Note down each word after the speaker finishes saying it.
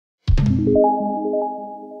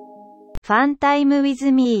Fun time with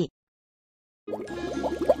me.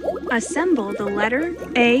 Assemble the letter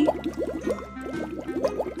A.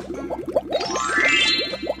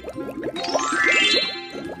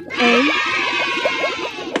 A.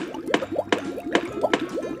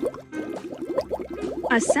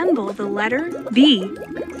 Assemble the letter B.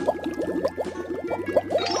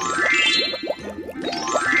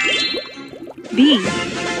 B.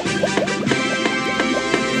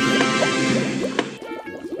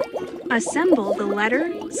 Assemble the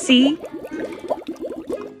letter C.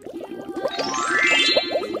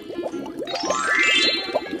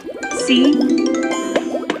 C.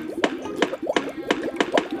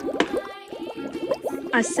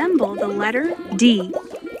 Assemble the letter D.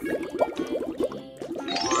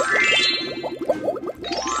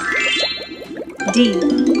 D.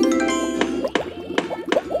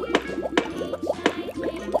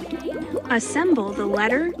 Assemble the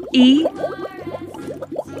letter E.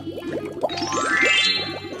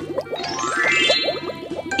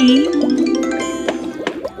 E.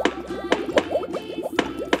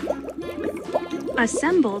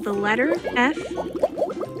 Assemble the letter F.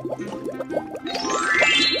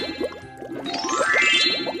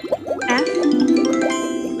 F.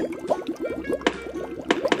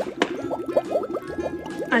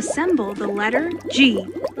 Assemble the letter G.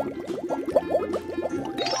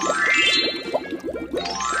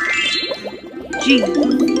 G.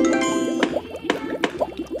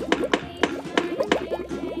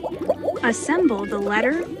 Assemble the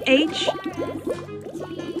letter H.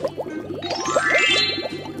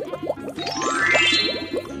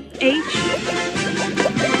 H.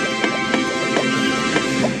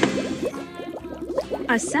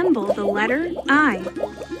 Assemble the letter I.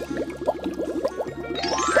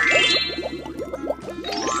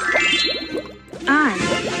 I.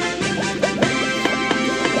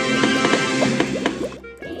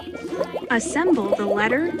 Assemble the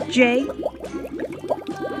letter J.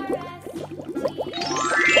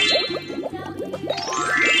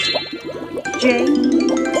 J.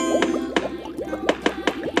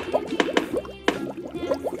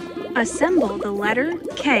 Assemble the letter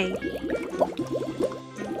K.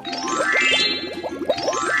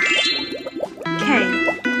 K.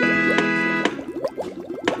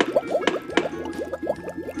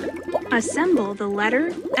 Assemble the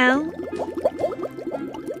letter L.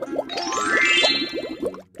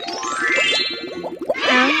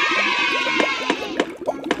 L.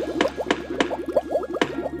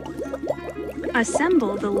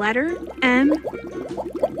 Assemble the letter M.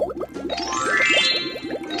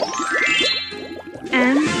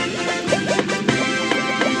 M.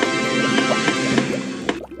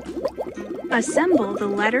 Assemble the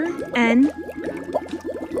letter N.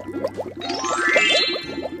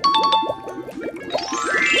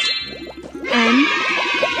 N.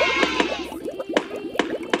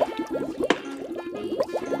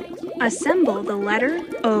 Assemble the letter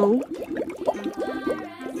O.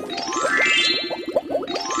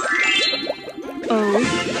 O.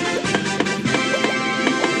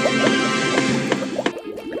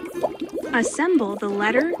 Assemble the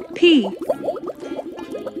letter P.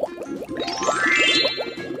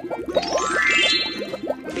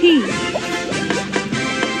 P.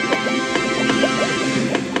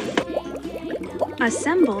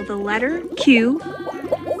 Assemble the letter Q.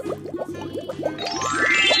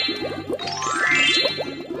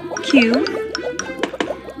 Q.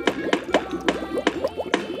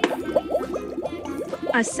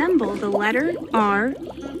 Assemble the letter R.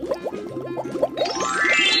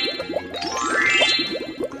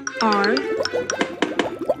 R.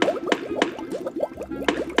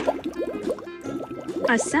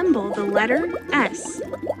 Assemble the letter S.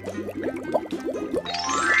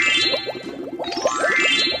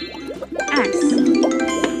 S.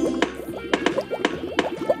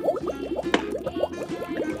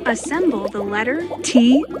 Assemble the letter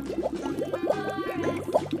T.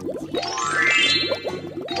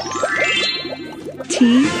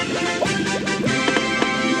 T.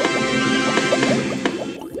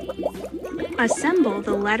 Assemble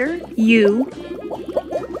the letter U.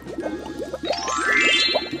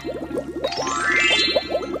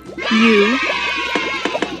 U.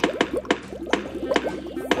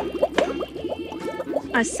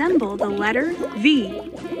 Assemble the letter V.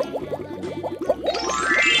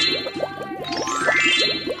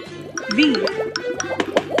 V.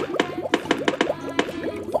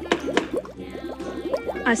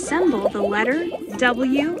 Assemble the letter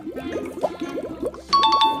W.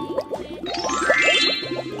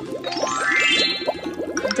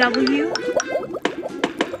 W.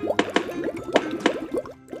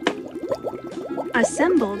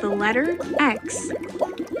 Assemble Assemble the letter X.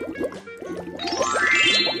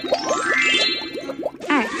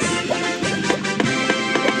 X.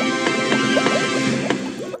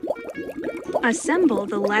 Assemble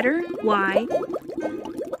the letter Y.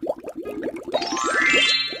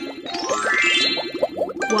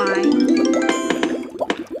 Y.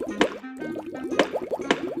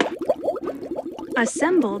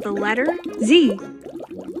 Assemble the letter Z.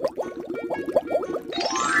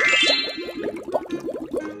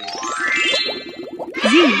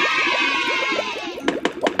 Z.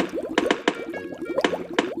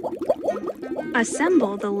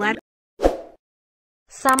 Assemble the letter.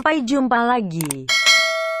 Sampai jumpa lagi.